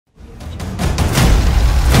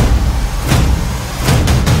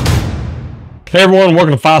Hey everyone,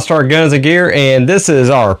 welcome to 5-Star Guns and Gear, and this is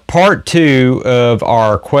our part 2 of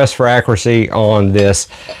our quest for accuracy on this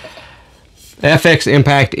FX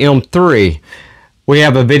Impact M3. We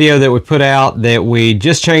have a video that we put out that we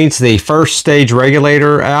just changed the first stage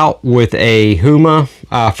regulator out with a Huma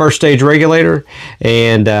first stage regulator,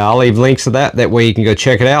 and I'll leave links to that way you can go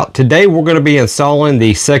check it out. Today we're going to be installing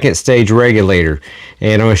the second stage regulator,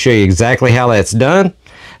 and I'm going to show you exactly how that's done.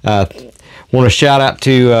 Want to shout out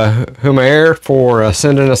to Huma for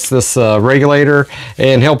sending us this regulator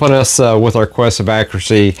and helping us with our quest of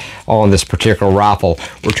accuracy on this particular rifle.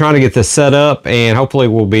 We're trying to get this set up, and hopefully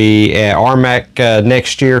we'll be at RMAC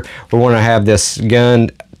next year. We want to have this gun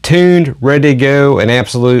tuned, ready to go, and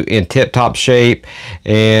absolute in tip-top shape.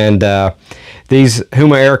 And these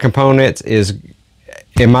Huma components is,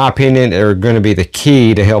 in my opinion, are going to be the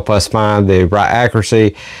key to help us find the right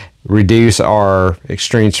accuracy, reduce our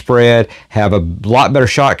extreme spread, have a lot better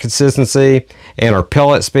shot consistency, and our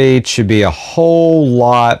pellet speed should be a whole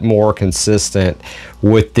lot more consistent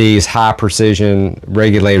with these high precision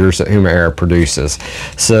regulators that Huma produces.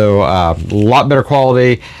 So a lot better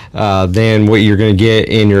quality than what you're going to get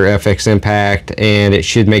in your FX Impact, and it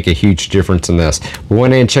should make a huge difference in this. We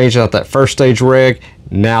went in and changed out that first stage reg.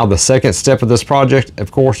 Now the second step of this project,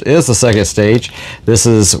 of course, is the second stage. This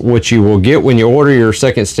is what you will get when you order your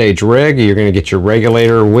second stage reg. You're going to get your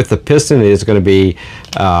regulator with the piston. It is going to be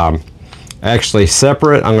actually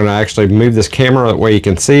separate. I'm going to actually move this camera that way you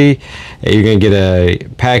can see. You're going to get a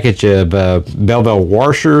package of Belleville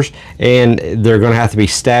washers, and they're going to have to be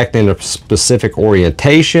stacked in a specific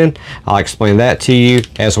orientation. I'll explain that to you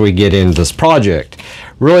as we get into this project.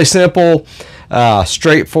 Really simple.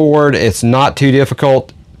 Straightforward. It's not too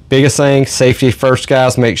difficult. Biggest thing, safety first,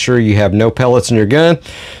 guys. Make sure you have no pellets in your gun.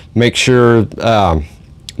 Make sure that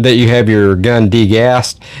you have your gun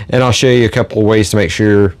degassed, and I'll show you a couple of ways to make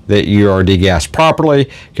sure that you are degassed properly,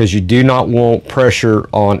 because you do not want pressure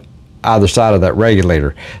on either side of that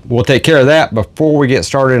regulator. We'll take care of that before we get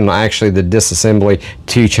started on actually the disassembly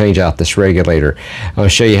to change out this regulator. I'm going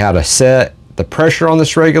to show you how to set the pressure on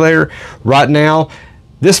this regulator. Right now,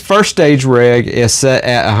 this first stage reg is set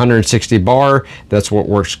at 160 bar. That's what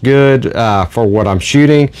works good for what I'm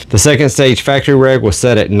shooting. The second stage factory reg was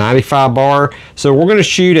set at 95 bar. So we're going to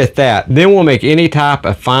shoot at that. Then we'll make any type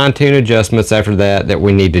of fine-tune adjustments after that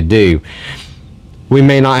we need to do. We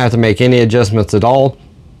may not have to make any adjustments at all.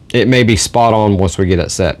 It may be spot on once we get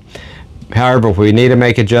it set. However, if we need to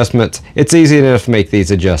make adjustments, it's easy enough to make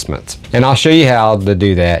these adjustments. And I'll show you how to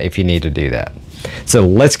do that if you need to do that. So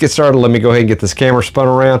let's get started. Let me go ahead and get this camera spun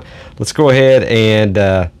around. Let's go ahead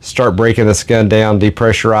and start breaking this gun down,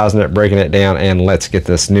 depressurizing it, breaking it down, and let's get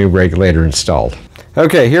this new regulator installed.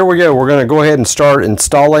 Okay, here we go. We're going to go ahead and start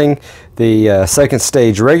installing the second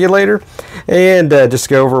stage regulator, and just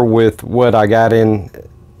go over with what I got in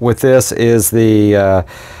with this. Is the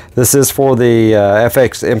this is for the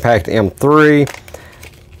FX Impact M3,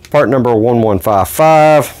 part number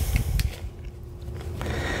 1155.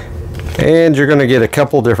 And you're going to get a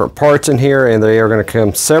couple different parts in here, and they are going to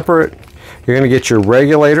come separate. You're going to get your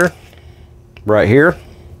regulator right here.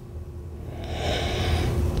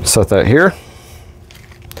 Set that here.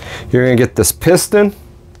 You're going to get this piston.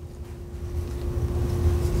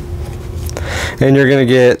 And you're going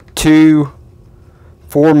to get two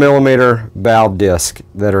 4mm valve discs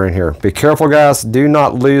that are in here. Be careful, guys. Do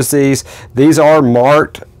not lose these. These are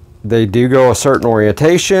marked. They do go a certain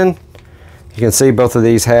orientation. You can see both of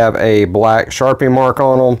these have a black Sharpie mark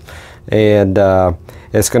on them, and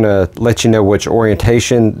it's going to let you know which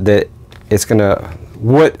orientation that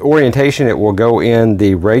what orientation it will go in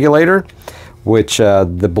the regulator, which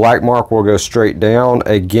the black mark will go straight down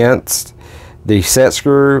against the set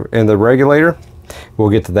screw in the regulator. We'll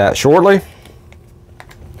get to that shortly.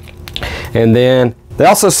 And then they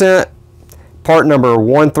also sent part number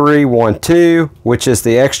 1312, which is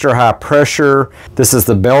the extra high pressure. This is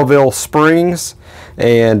the Belleville springs,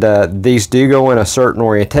 and these do go in a certain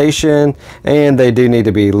orientation, and they do need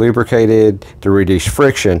to be lubricated to reduce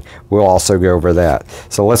friction. We'll also go over that.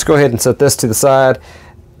 So let's go ahead and set this to the side.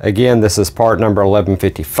 Again, this is part number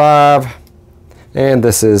 1155, and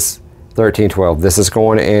this is 1312. This is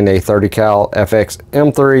going in a 30 cal FX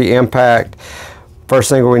M3 Impact. First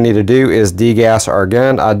thing we need to do is degas our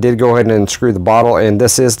gun. I did go ahead and unscrew the bottle, and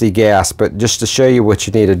this is degas, but just to show you what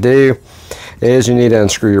you need to do is you need to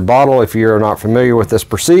unscrew your bottle if you're not familiar with this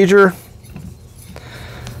procedure.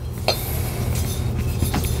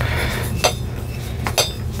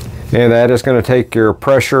 And that is going to take your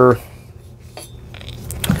pressure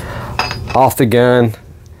off the gun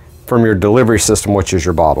from your delivery system, which is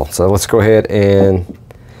your bottle. So let's go ahead and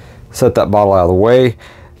set that bottle out of the way.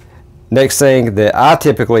 Next thing that I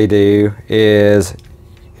typically do is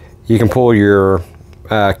you can pull your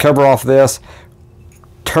cover off this,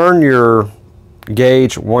 turn your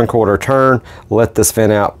gauge 1/4 turn, let this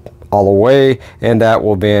vent out all the way, and that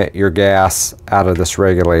will vent your gas out of this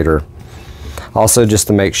regulator. Also, just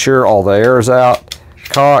to make sure all the air is out,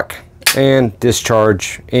 cock and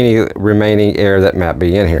discharge any remaining air that might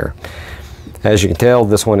be in here. As you can tell,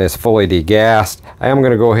 this one is fully degassed. I am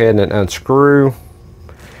going to go ahead and unscrew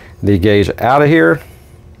the gauge out of here,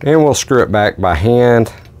 and we'll screw it back by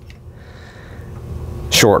hand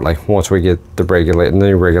shortly once we get the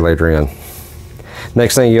new regulator in.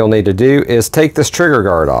 Next thing you'll need to do is take this trigger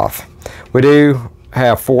guard off. We do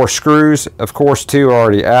have 4 screws. Of course, 2 are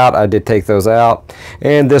already out. I did take those out.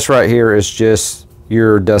 And this right here is just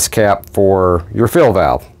your dust cap for your fill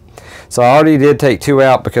valve. So I already did take 2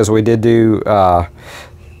 out because we did do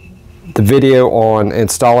the video on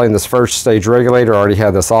installing this first stage regulator. I already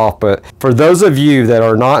had this off, but for those of you that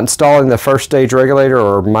are not installing the first stage regulator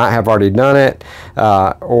or might have already done it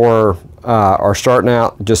or are starting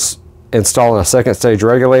out just installing a second stage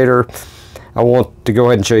regulator, I want to go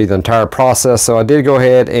ahead and show you the entire process. So I did go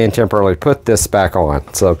ahead and temporarily put this back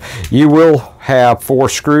on. So you will have 4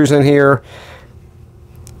 screws in here,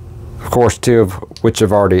 of course 2 of which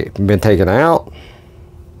have already been taken out,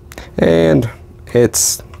 and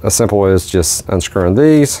it's as simple as just unscrewing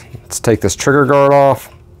these. Let's take this trigger guard off.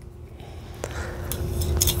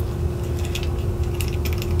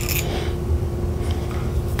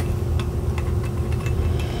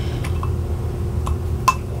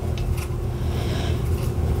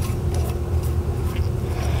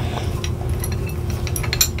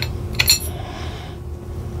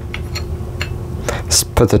 Let's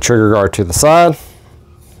put the trigger guard to the side.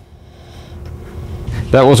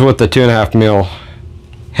 That was with the 2.5 mil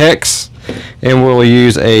hex, and we'll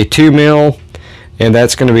use a 2 mil, and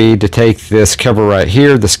that's going to be to take this cover right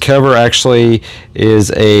here. This cover actually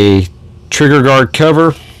is a trigger guard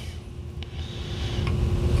cover.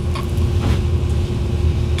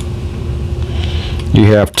 You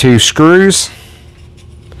have 2 screws.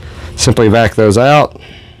 Simply back those out.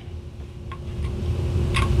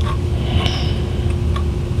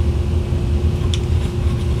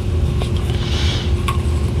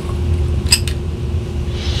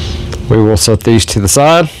 We will set these to the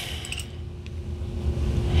side.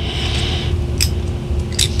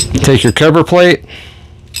 Take your cover plate,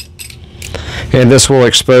 and this will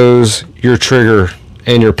expose your trigger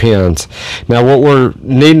and your pins. Now what we're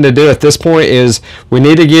needing to do at this point is we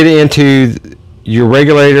need to get into your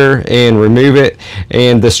regulator and remove it,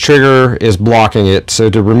 and this trigger is blocking it. So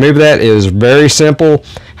to remove that is very simple.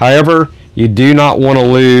 However, you do not want to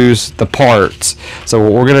lose the parts. So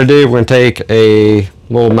what we're going to do, we're going to take a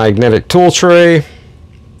little magnetic tool tray.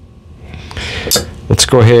 Let's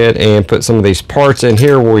go ahead and put some of these parts in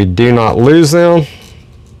here where we do not lose them.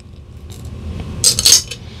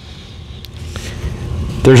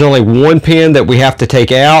 There's only one pin that we have to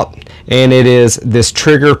take out, and it is this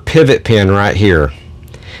trigger pivot pin right here.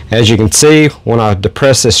 As you can see, when I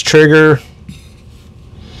depress this trigger,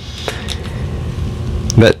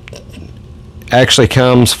 that actually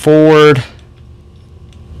comes forward.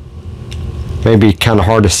 Maybe kind of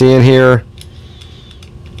hard to see in here,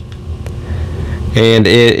 and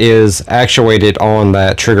it is actuated on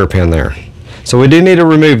that trigger pin there. So we do need to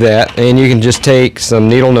remove that, and you can just take some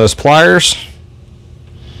needle nose pliers,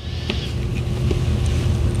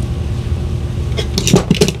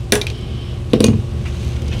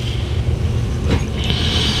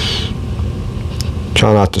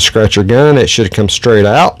 try not to scratch your gun. It should come straight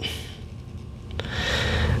out.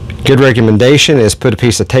 Good recommendation is put a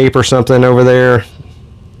piece of tape or something over there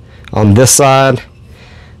on this side,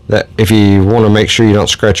 that if you want to make sure you don't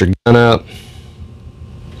scratch your gun up.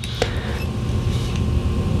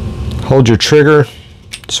 Hold your trigger,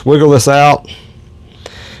 just wiggle this out.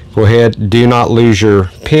 Go ahead, do not lose your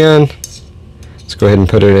pin. Let's go ahead and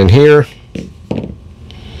put it in here.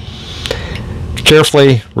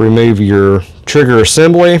 Carefully remove your trigger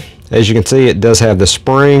assembly. As you can see, it does have the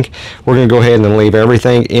spring. We're going to go ahead and leave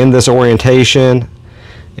everything in this orientation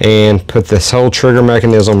and put this whole trigger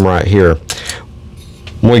mechanism right here.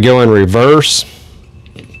 When we go in reverse,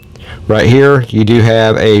 right here, you do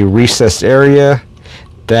have a recessed area.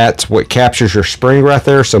 That's what captures your spring right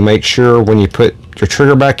there, so make sure when you put your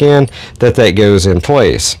trigger back in that that goes in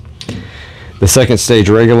place. The second stage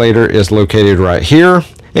regulator is located right here,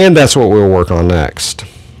 and that's what we'll work on next.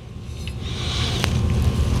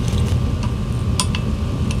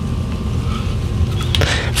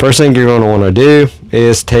 First thing you're going to want to do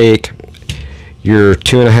is take your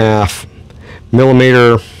 2.5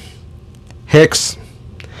 millimeter hex,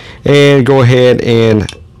 and go ahead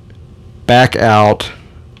and back out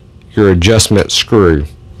your adjustment screw.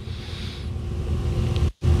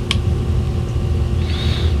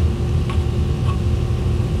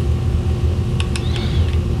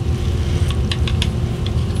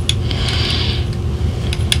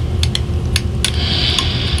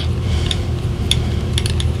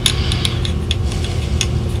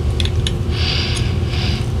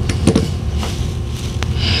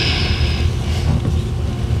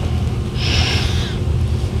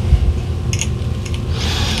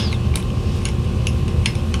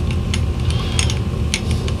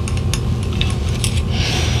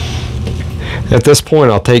 At this point,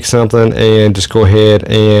 I'll take something and just go ahead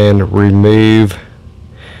and remove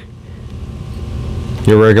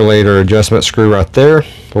your regulator adjustment screw right there.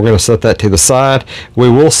 We're going to set that to the side. We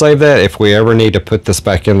will save that if we ever need to put this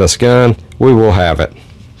back in this gun. We will have it.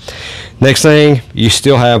 Next thing, you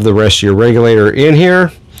still have the rest of your regulator in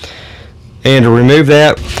here. And to remove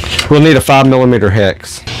that, we'll need a 5mm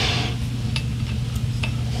hex.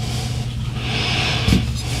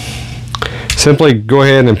 Simply go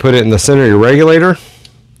ahead and put it in the center of your regulator.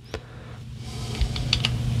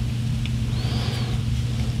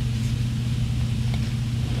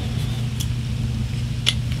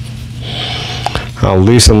 I'll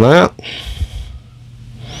loosen that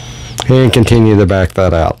and continue to back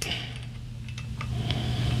that out.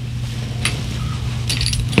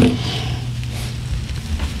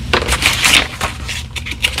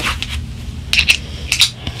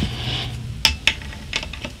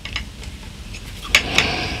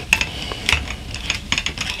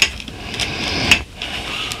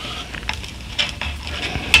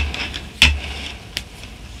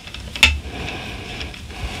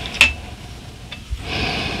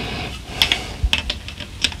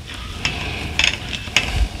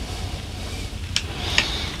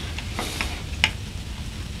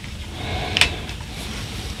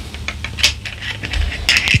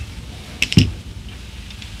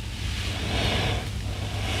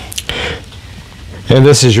 And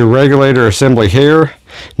this is your regulator assembly here.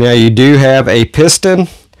 Now you do have a piston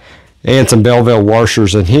and some bell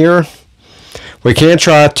washers in here. We can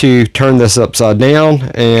try to turn this upside down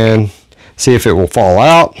and see if it will fall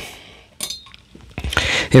out.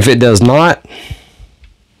 If it does not,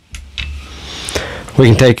 we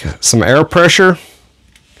can take some air pressure,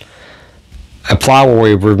 apply where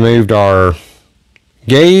we've removed our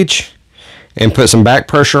gauge, and put some back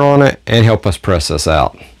pressure on it and help us press this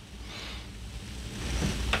out.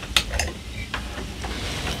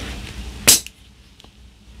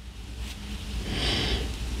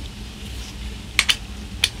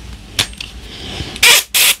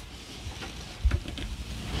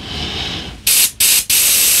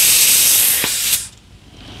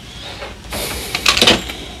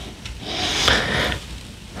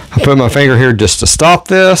 Put my finger here just to stop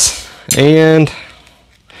this, and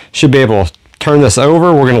should be able to turn this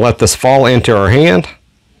over. We're going to let this fall into our hand.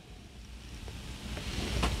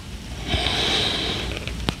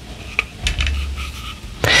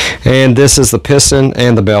 And this is the piston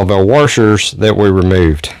and the bell washers that we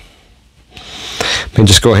removed. And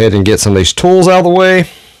just go ahead and get some of these tools out of the way,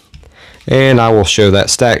 and I will show that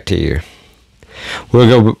stack to you.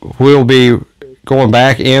 We'll be going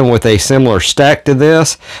back in with a similar stack to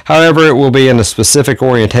this. However, it will be in a specific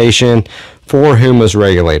orientation for Huma's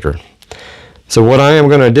regulator. So what I am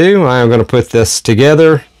going to do, I am going to put this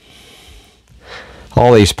together,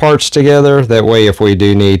 all these parts together. That way, if we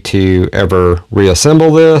do need to ever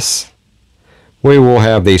reassemble this, we will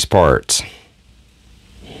have these parts.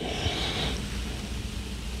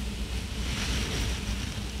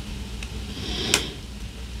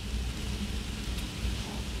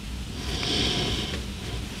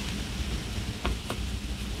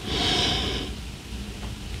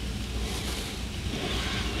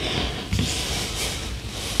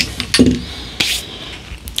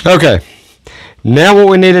 Okay, now what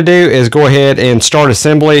we need to do is go ahead and start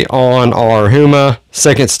assembly on our Huma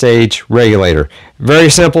second stage regulator. Very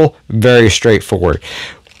simple, very straightforward.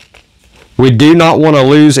 We do not want to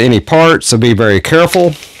lose any parts, so be very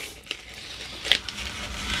careful.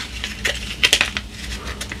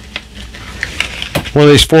 One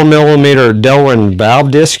of these 4mm Delrin valve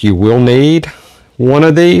discs, you will need one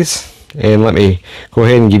of these. And let me go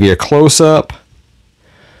ahead and give you a close-up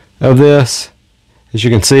of this. As you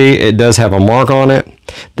can see, it does have a mark on it.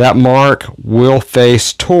 That mark will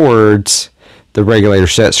face towards the regulator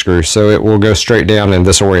set screw, so it will go straight down in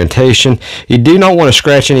this orientation. You do not want to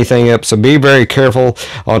scratch anything up, so be very careful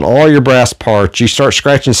on all your brass parts. You start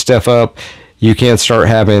scratching stuff up, you can start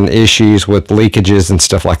having issues with leakages and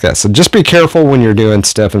stuff like that. So just be careful when you're doing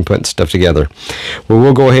stuff and putting stuff together. We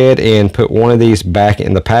will go ahead and put one of these back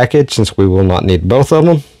in the package since we will not need both of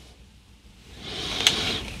them.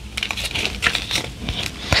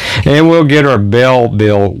 And we'll get our bell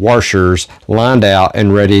bill washers lined out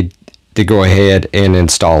and ready to go ahead and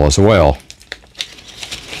install as well.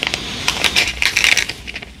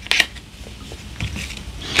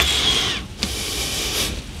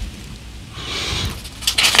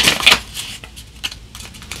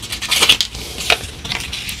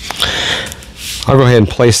 I'll go ahead and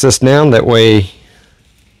place this down, that way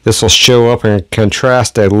this will show up and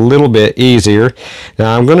contrast a little bit easier.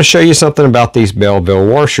 Now I'm going to show you something about these bell bill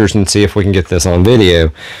washers and see if we can get this on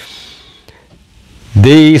video.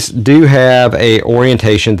 These do have a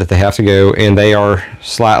orientation that they have to go, and they are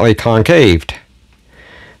slightly concaved.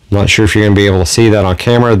 I'm not sure if you're going to be able to see that on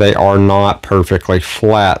camera. They are not perfectly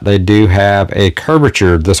flat. They do have a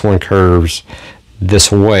curvature. This one curves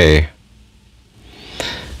this way.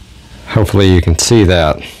 Hopefully you can see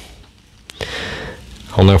that.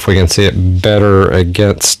 I don't know if we can see it better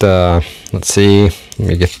against, let's see, let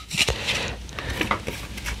me get,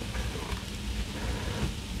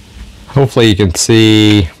 hopefully you can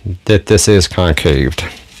see that this is concaved.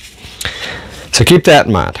 So keep that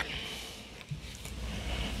in mind.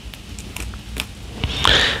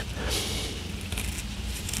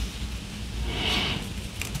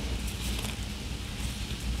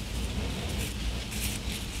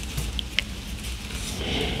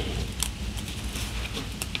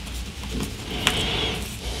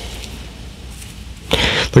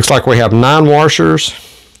 Looks like we have 9 washers.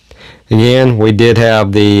 Again, we did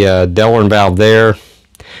have the Delrin valve there.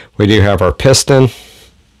 We do have our piston.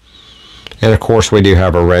 And of course we do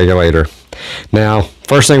have a regulator. Now,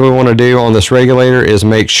 first thing we want to do on this regulator is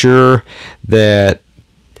make sure that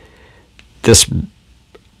this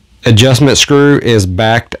adjustment screw is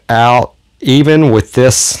backed out even with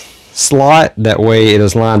this slot. That way it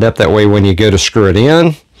is lined up. That way when you go to screw it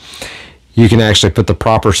in, you can actually put the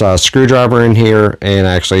proper size screwdriver in here and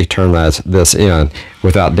actually turn this in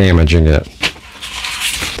without damaging it.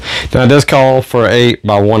 Now it does call for 8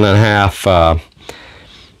 by 1.5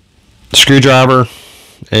 screwdriver,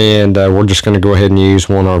 and we're just going to go ahead and use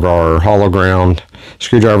one of our hollow ground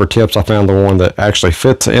screwdriver tips. I found the one that actually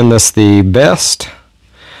fits in this the best.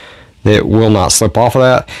 It will not slip off of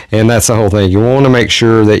that, and that's the whole thing. You want to make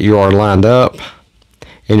sure that you are lined up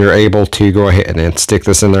and you're able to go ahead and stick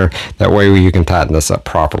this in there. That way you can tighten this up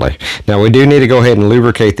properly. Now we do need to go ahead and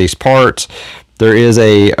lubricate these parts. There is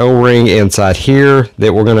a O-ring inside here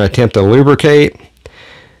that we're going to attempt to lubricate.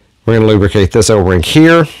 We're going to lubricate this O-ring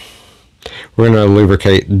here. We're going to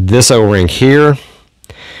lubricate this O-ring here.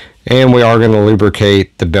 And we are going to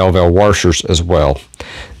lubricate the bell valve washers as well.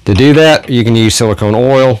 To do that, you can use silicone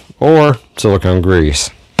oil or silicone grease.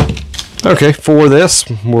 Okay, for this,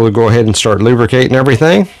 we'll go ahead and start lubricating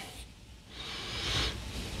everything.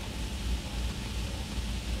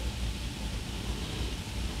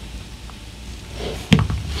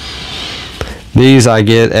 These I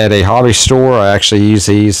get at a hobby store. I actually use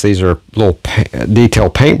these. These are little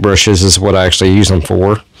detail paintbrushes is what I actually use them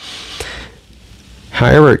for.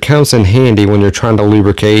 However, it comes in handy when you're trying to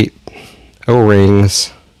lubricate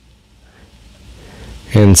O-rings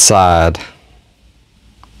inside.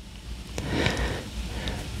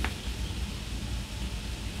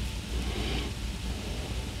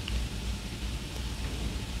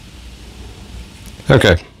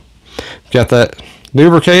 Okay, got that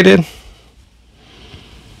lubricated.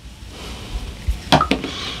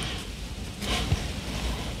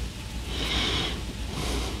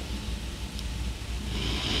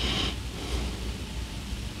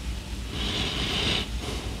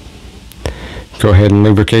 Go ahead and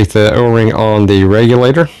lubricate the O-ring on the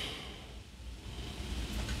regulator.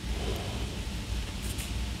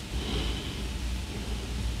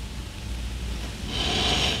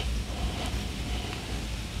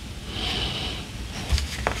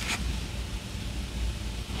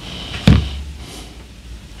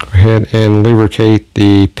 Ahead and lubricate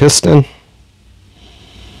the piston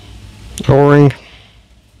O-ring.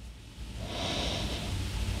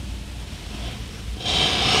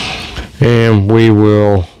 And we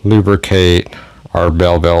will lubricate our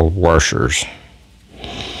bell valve washers.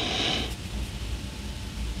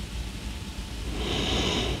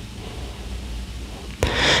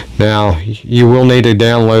 Now you will need to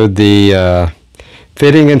download the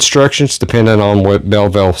fitting instructions depending on what bell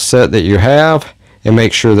valve set that you have, and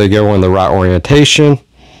make sure they go in the right orientation.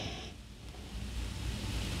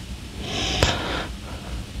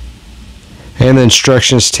 And the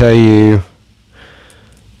instructions tell you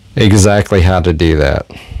exactly how to do that.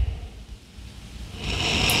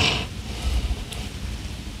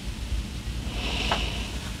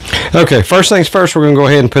 Okay, first things first, we're going to go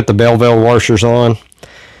ahead and put the bell valve washers on.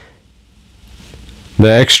 The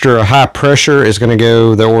extra high pressure is going to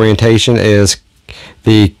go, the orientation is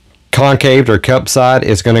the concave or cup side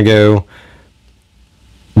is going to go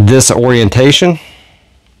this orientation.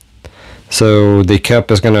 So the cup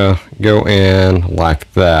is going to go in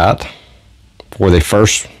like that for the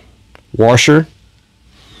first washer.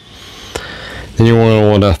 Then you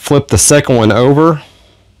want to flip the second one over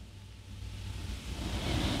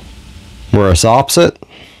where it's opposite,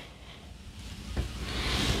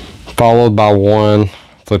 followed by one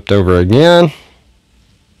flipped over again.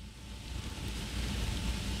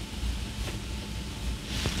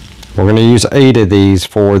 We're going to use 8 of these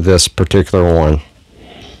for this particular one.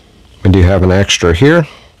 We do have an extra here.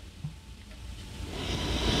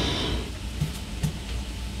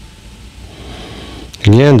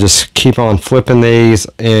 Again, just keep on flipping these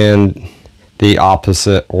in the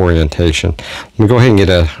opposite orientation. Let me go ahead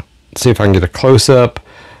and see if I can get a close-up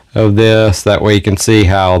of this. That way you can see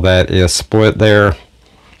how that is split there.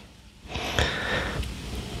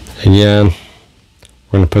 Again,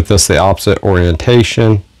 we're going to put this the opposite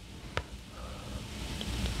orientation.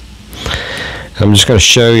 I'm just going to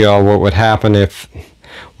show y'all what would happen if,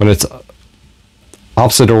 when it's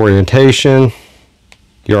opposite orientation,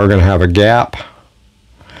 you are going to have a gap.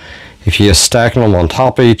 If you just stack them on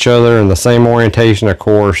top of each other in the same orientation, of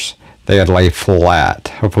course, they would lay flat.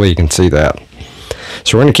 Hopefully you can see that.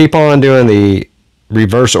 So we're going to keep on doing the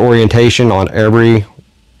reverse orientation on every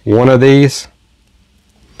one of these.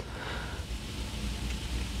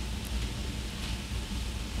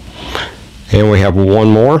 And we have one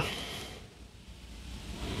more.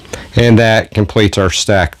 And that completes our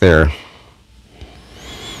stack there.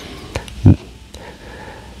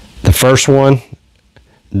 The first one,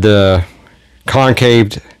 the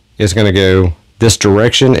concave is going to go this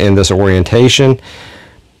direction in this orientation,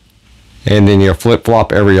 and then you'll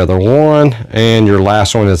flip-flop every other one, and your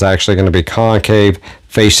last one is actually going to be concave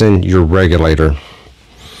facing your regulator.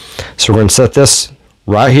 So we're going to set this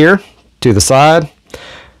right here to the side.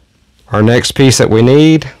 Our next piece that we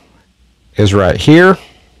need is right here,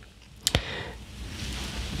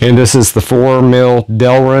 and this is the 4mm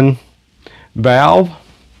Delrin valve.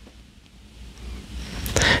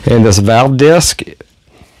 And this valve disc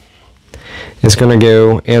is going to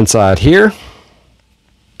go inside here.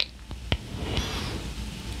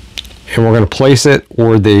 And we're going to place it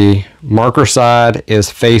where the marker side is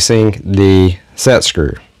facing the set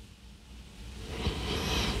screw.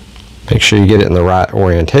 Make sure you get it in the right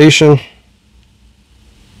orientation.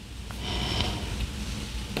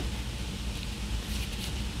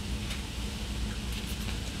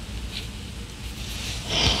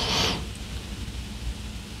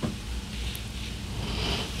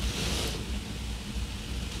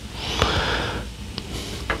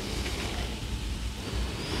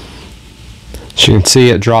 As you can see,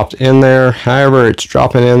 it dropped in there. However, it's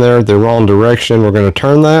dropping in there the wrong direction. We're going to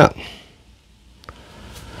turn that.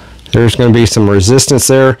 There's going to be some resistance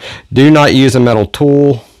there. Do not use a metal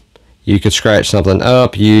tool. You could scratch something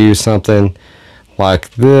up. Use something like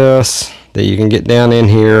this that you can get down in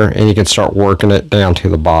here, and you can start working it down to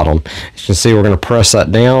the bottom. As you can see, we're going to press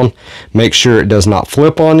that down. Make sure it does not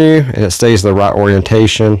flip on you and it stays the right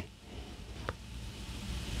orientation.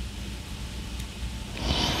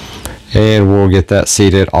 And we'll get that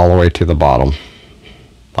seated all the way to the bottom,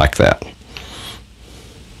 like that.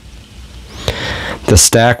 The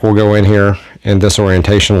stack will go in here in this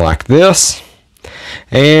orientation like this,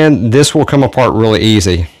 and this will come apart really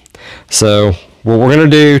easy. So what we're going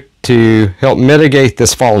to do to help mitigate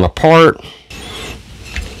this falling apart,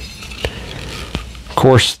 of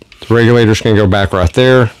course, the regulator is going to go back right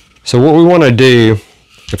there. So what we want to do,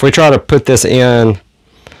 if we try to put this in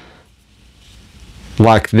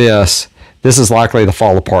like this is likely to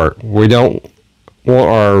fall apart. We don't want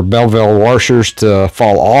our bell valve washers to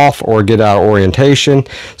fall off or get out of orientation.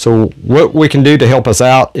 So what we can do to help us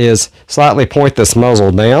out is slightly point this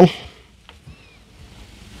muzzle down.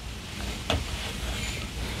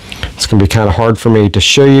 It's going to be kind of hard for me to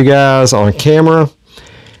show you guys on camera.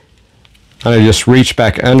 I'm going to just reach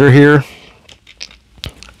back under here.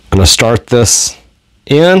 I'm going to start this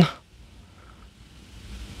in.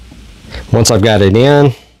 Once I've got it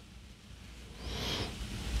in,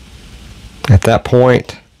 at that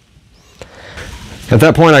point I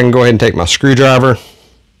can go ahead and take my screwdriver,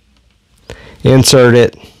 insert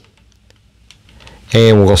it,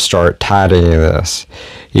 and we'll start tightening this.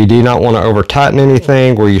 You do not want to over tighten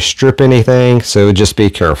anything where you strip anything, so just be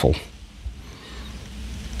careful.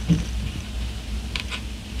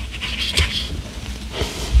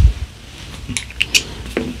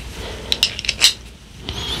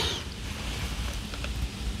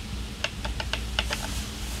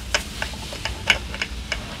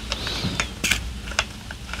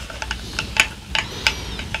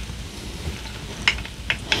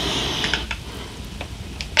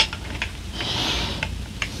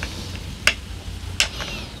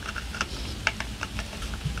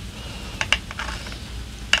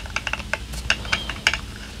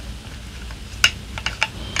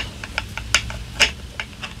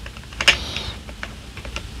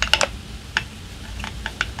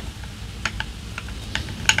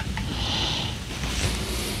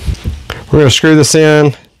 We're going to screw this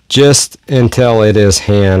in just until it is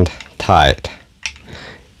hand tight.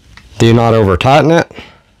 Do not over tighten it.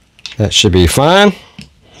 That should be fine.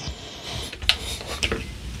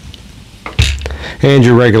 And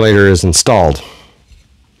your regulator is installed.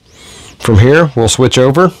 From here, we'll switch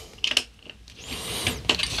over.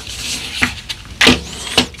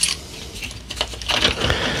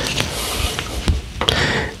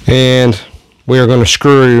 And we are going to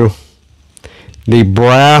screw the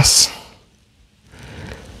brass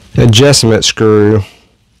adjustment screw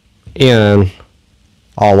in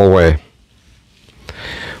all the way.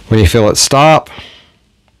 When you feel it stop,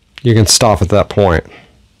 you can stop at that point.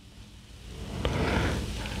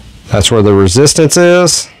 That's where the resistance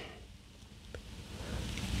is.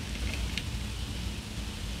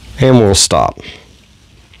 And we'll stop.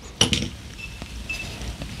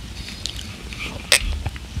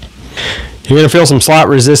 You're going to feel some slight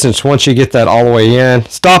resistance once you get that all the way in.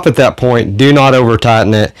 Stop at that point. Do not over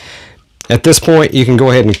tighten it. At this point, you can go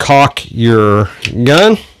ahead and cock your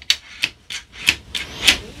gun.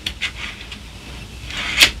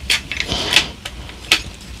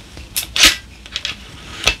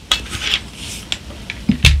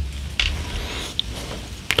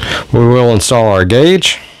 We will install our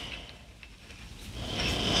gauge.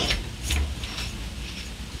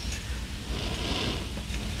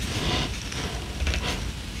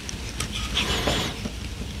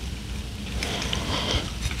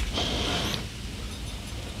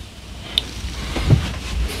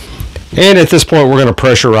 And at this point, we're going to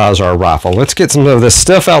pressurize our rifle. Let's get some of this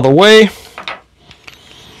stuff out of the way.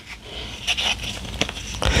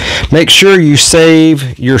 Make sure you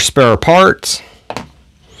save your spare parts.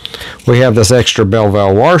 We have this extra bell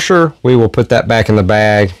valve washer. We will put that back in the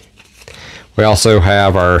bag. We also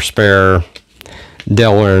have our spare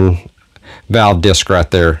Delrin valve disc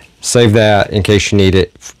right there. Save that in case you need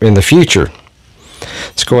it in the future.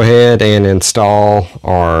 Let's go ahead and install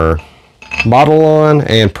our bottle on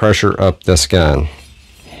and pressure up this gun.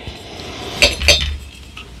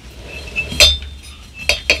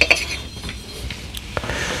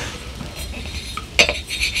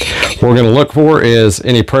 What we're going to look for is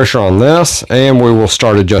any pressure on this, and we will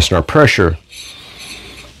start adjusting our pressure.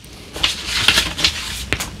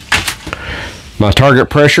 My target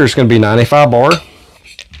pressure is going to be 95 bar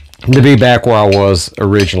to be back where I was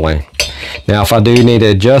originally. Now if I do need to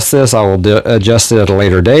adjust this, I will adjust it at a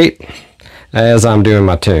later date as I'm doing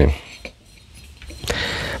my tune.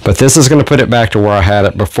 But this is going to put it back to where I had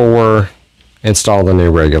it before install the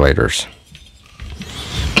new regulators.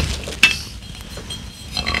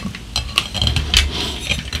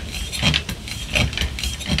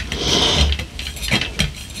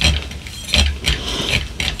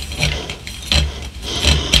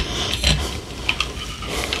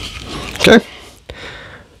 Okay,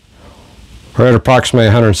 we're at approximately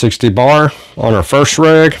 160 bar on our first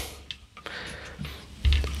reg.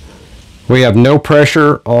 We have no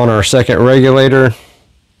pressure on our second regulator,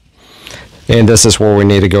 and this is where we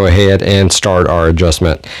need to go ahead and start our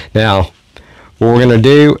adjustment. Now, what we're going to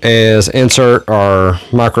do is insert our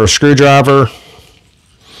micro screwdriver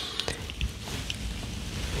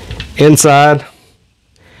inside,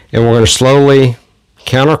 and we're going to slowly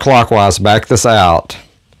counterclockwise back this out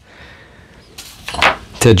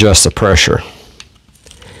to adjust the pressure.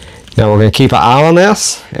 Now we're going to keep an eye on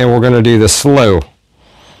this, and we're going to do this slow.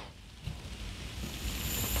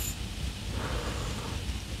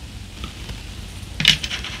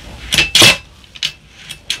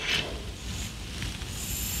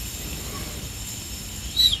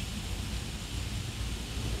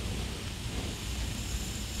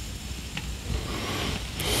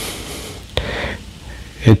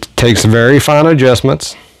 It takes very fine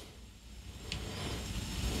adjustments.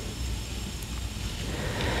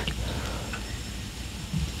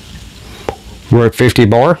 We're at 50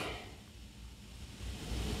 bar.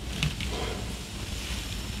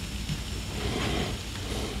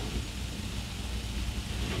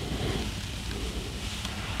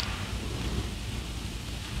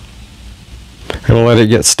 Gonna let it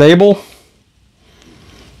get stable.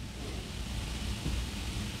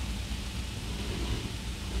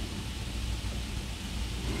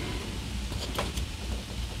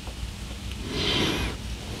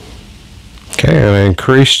 Okay, I'm gonna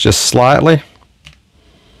increase just slightly.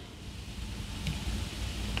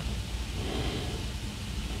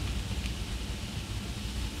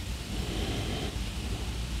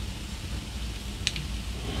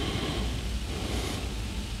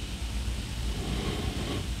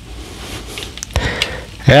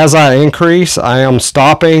 As I increase, I am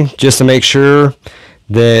stopping just to make sure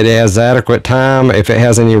that it has adequate time. If it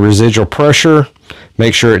has any residual pressure,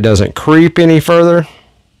 Make sure it doesn't creep any further.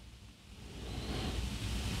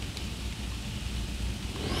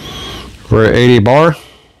 We're at 80 bar.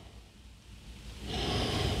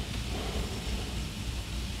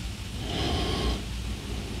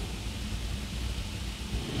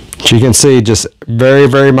 As you can see, just very,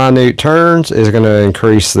 very minute turns is going to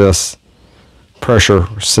increase this pressure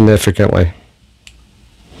significantly.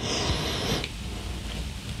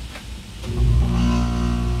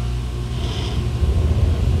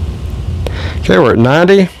 Okay, we're at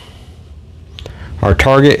 90. Our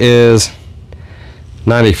target is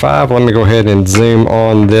 95. Let me go ahead and zoom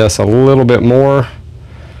on this a little bit more.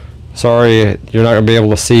 Sorry, you're not going to be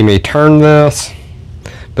able to see me turn this,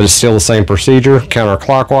 but it's still the same procedure,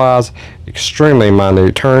 counterclockwise, extremely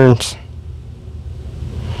minute turns.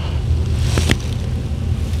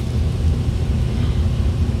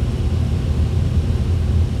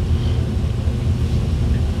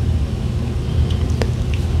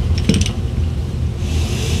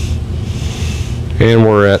 And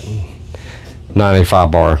we're at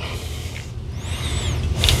 95 bar.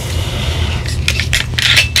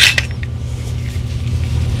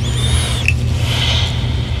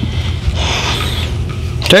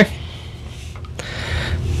 Okay.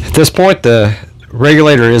 At this point, the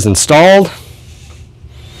regulator is installed.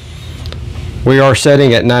 We are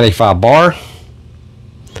setting at 95 bar.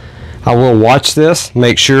 I will watch this,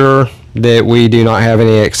 make sure that we do not have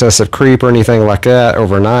any excessive creep or anything like that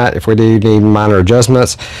overnight. If we do need minor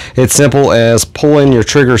adjustments, it's simple as pulling your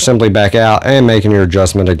trigger assembly back out and making your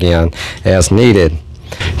adjustment again as needed.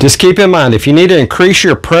 Just keep in mind, if you need to increase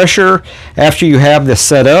your pressure after you have this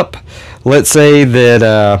set up, let's say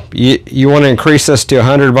that you want to increase this to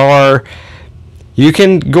 100 bar, you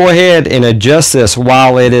can go ahead and adjust this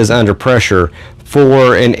while it is under pressure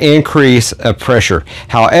for an increase of pressure.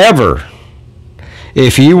 However,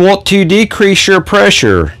 if you want to decrease your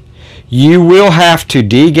pressure, you will have to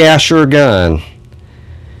degas your gun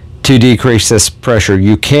to decrease this pressure.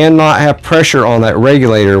 You cannot have pressure on that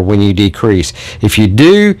regulator when you decrease. If you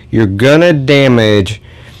do, you're gonna damage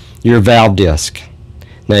your valve disc.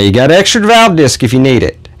 Now, you got extra valve disc if you need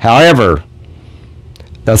it. However,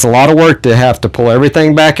 that's a lot of work to have to pull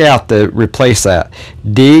everything back out to replace that.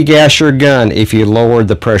 Degas your gun if you lowered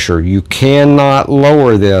the pressure. You cannot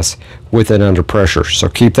lower this with it under pressure, so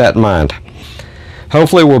keep that in mind.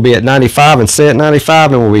 Hopefully we'll be at 95 and stay at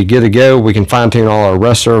 95, and we'll be good to go. We can fine tune all our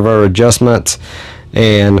rest of our adjustments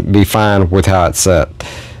and be fine with how it's set.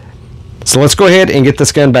 So let's go ahead and get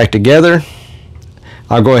this gun back together.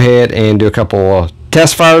 I'll go ahead and do a couple of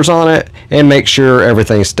test fires on it and make sure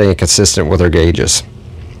everything's staying consistent with our gauges.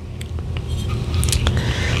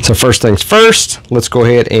 So first things first, let's go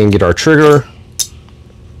ahead and get our trigger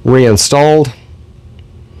reinstalled.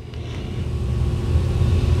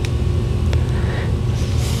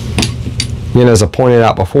 Again, as I pointed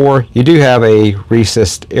out before, you do have a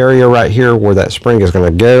recessed area right here where that spring is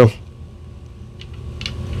going to go.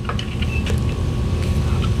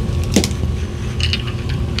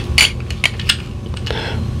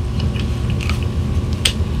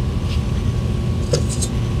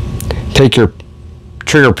 Take your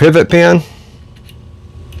trigger pivot pin,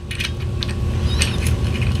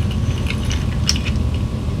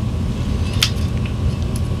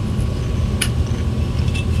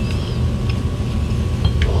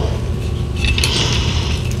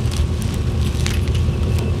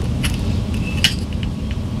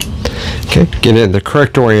 okay, get it in the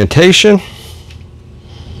correct orientation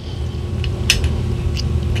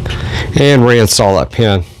and reinstall that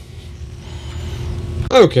pin.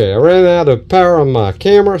 Okay, I ran out of power on my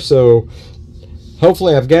camera, so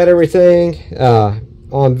hopefully I've got everything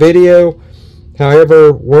on video.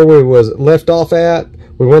 However, where we was left off at,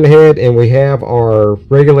 we went ahead and we have our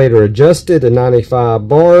regulator adjusted to 95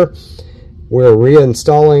 bar. We're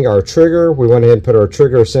reinstalling our trigger. We went ahead and put our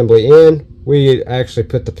trigger assembly in. We actually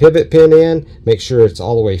put the pivot pin in, make sure it's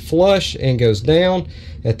all the way flush and goes down.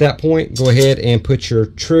 At that point, go ahead and put your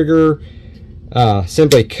trigger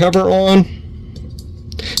assembly cover on.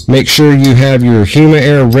 Make sure you have your Huma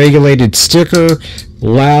Air regulated sticker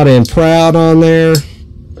loud and proud on there.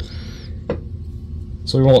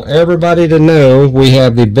 So we want everybody to know we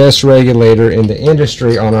have the best regulator in the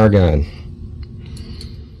industry on our gun.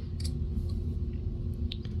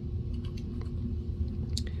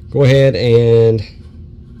 Go ahead and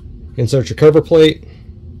insert your cover plate.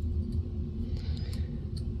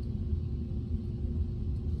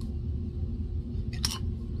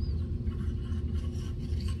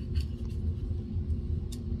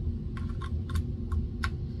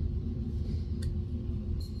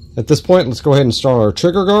 At this point, let's go ahead and install our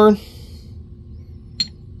trigger guard.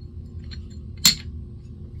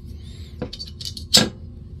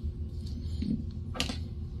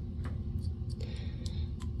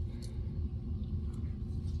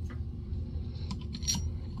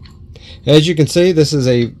 As you can see, this is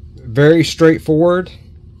a very straightforward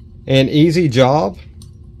and easy job.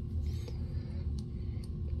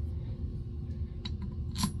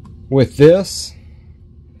 With this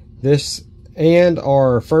and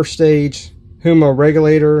our first stage Huma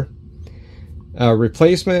regulator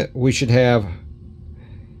replacement, we should have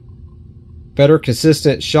better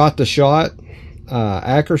consistent shot-to-shot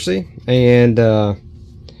accuracy, and our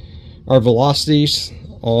velocities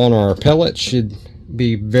on our pellets should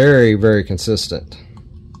be very, very consistent.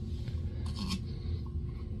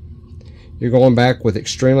 You're going back with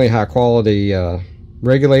extremely high quality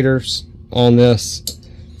regulators on this,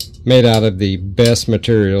 made out of the best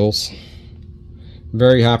materials,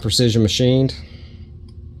 very high precision machined.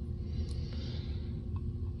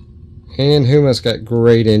 And Huma's got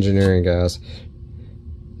great engineering, guys.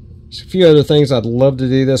 There's a few other things I'd love to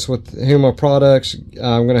do this with Huma products.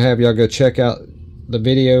 I'm going to have y'all go check out the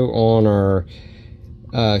video on our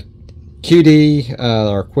QD,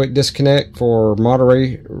 our quick disconnect for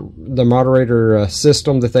the moderator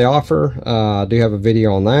system that they offer. I do have a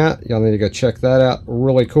video on that. Y'all need to go check that out.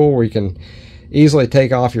 Really cool, where you can easily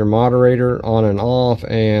take off your moderator on and off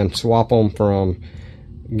and swap them from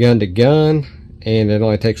gun to gun, and it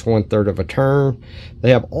only takes 1/3 of a turn.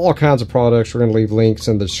 They have all kinds of products. We're going to leave links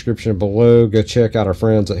in the description below. Go check out our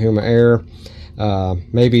friends at Huma Air.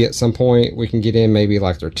 Maybe at some point we can get in maybe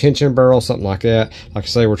like their tension barrel, something like that. Like I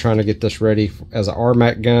say, we're trying to get this ready as an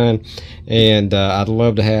RMAC gun, and I'd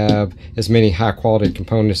love to have as many high quality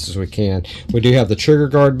components as we can. We do have the trigger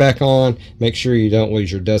guard back on. Make sure you don't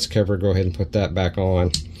lose your dust cover. Go ahead and put that back on.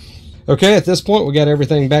 Okay, at this point we got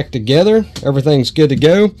everything back together. Everything's good to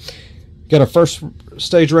go. Got our first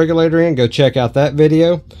stage regulator in. Go check out that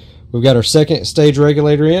video. We've got our second stage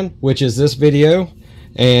regulator in, which is this video.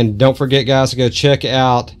 And don't forget, guys, to go check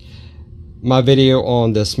out my video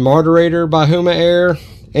on this moderator by Huma Air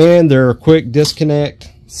and their quick disconnect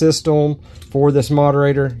system for this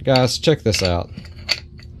moderator. Guys, check this out.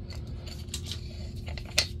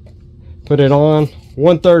 Put it on,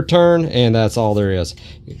 1/3 turn, and that's all there is.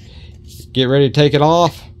 Get ready to take it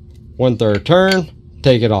off, 1/3 turn,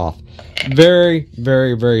 take it off. Very,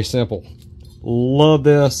 very, very simple. Love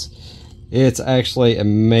this. It's actually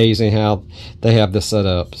amazing how they have this set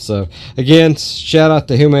up. So again, shout out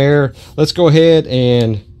to Huma Air. Let's go ahead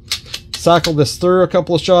and cycle this through a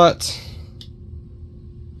couple of shots.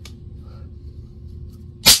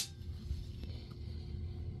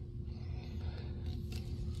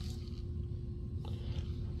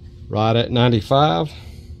 Right at 95.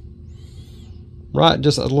 Right,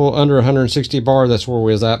 just a little under 160 bar. That's where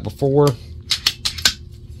we was at before.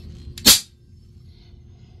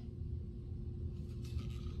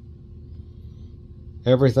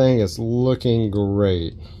 Everything is looking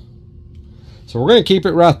great. So we're going to keep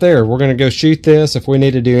it right there. We're going to go shoot this. If we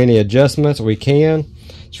need to do any adjustments, we can.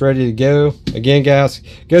 It's ready to go. Again, guys,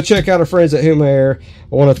 go check out our friends at Huma Air.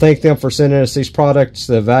 I want to thank them for sending us these products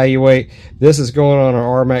to evaluate. This is going on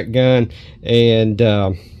our RMAC gun, and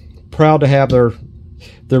proud to have their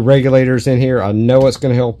regulators in here. I know it's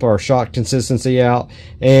going to help our shot consistency out,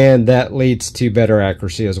 and that leads to better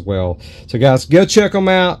accuracy as well. So guys, go check them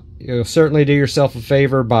out. You'll certainly do yourself a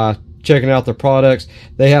favor by checking out their products.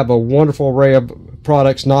 They have a wonderful array of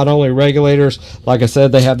products, not only regulators. Like I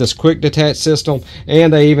said, they have this quick detach system,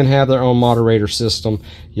 and they even have their own moderator system.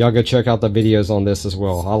 Y'all go check out the videos on this as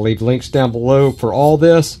well. I'll leave links down below for all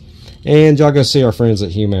this, and y'all go see our friends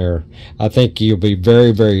at Huma Air. I think you'll be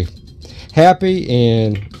very, very happy.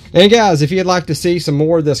 And guys, if you'd like to see some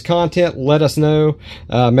more of this content, let us know.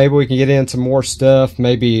 Maybe we can get in some more stuff,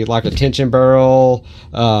 maybe like a tension barrel,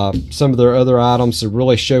 some of their other items to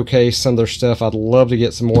really showcase some of their stuff. I'd love to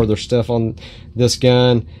get some more of their stuff on this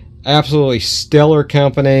gun. Absolutely stellar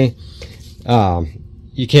company.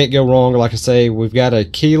 You can't go wrong. Like I say, we've got a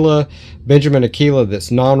Benjamin Aquila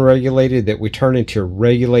that's non-regulated that we turn into a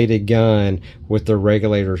regulated gun with the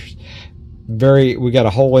regulators. We got a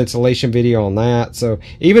whole installation video on that. So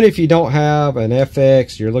even if you don't have an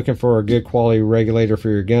FX, you're looking for a good quality regulator for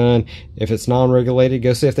your gun, if it's non-regulated,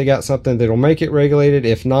 go see if they got something that'll make it regulated.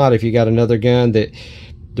 If not, if you got another gun that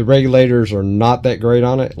the regulators are not that great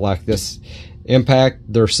on it, like this Impact,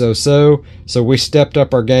 they're so we stepped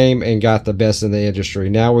up our game and got the best in the industry.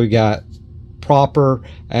 Now we got proper,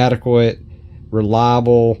 adequate,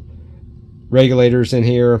 reliable regulators in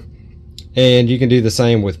here. And you can do the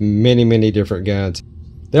same with many, many different guns.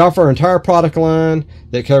 They offer an entire product line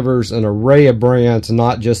that covers an array of brands,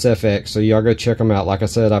 not just FX. So y'all go check them out. Like I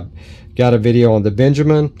said, I've got a video on the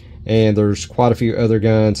Benjamin, and there's quite a few other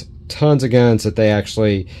guns, tons of guns that they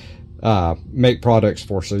actually make products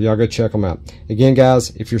for. So y'all go check them out. Again,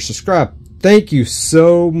 guys, if you're subscribed, Thank you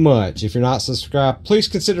so much. If you're not subscribed, please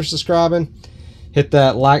consider subscribing. Hit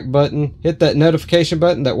that like button. Hit that notification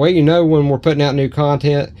button. That way you know when we're putting out new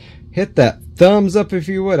content. Hit that thumbs up if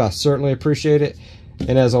you would. I certainly appreciate it.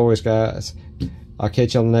 And as always, guys, I'll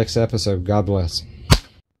catch you on the next episode. God bless.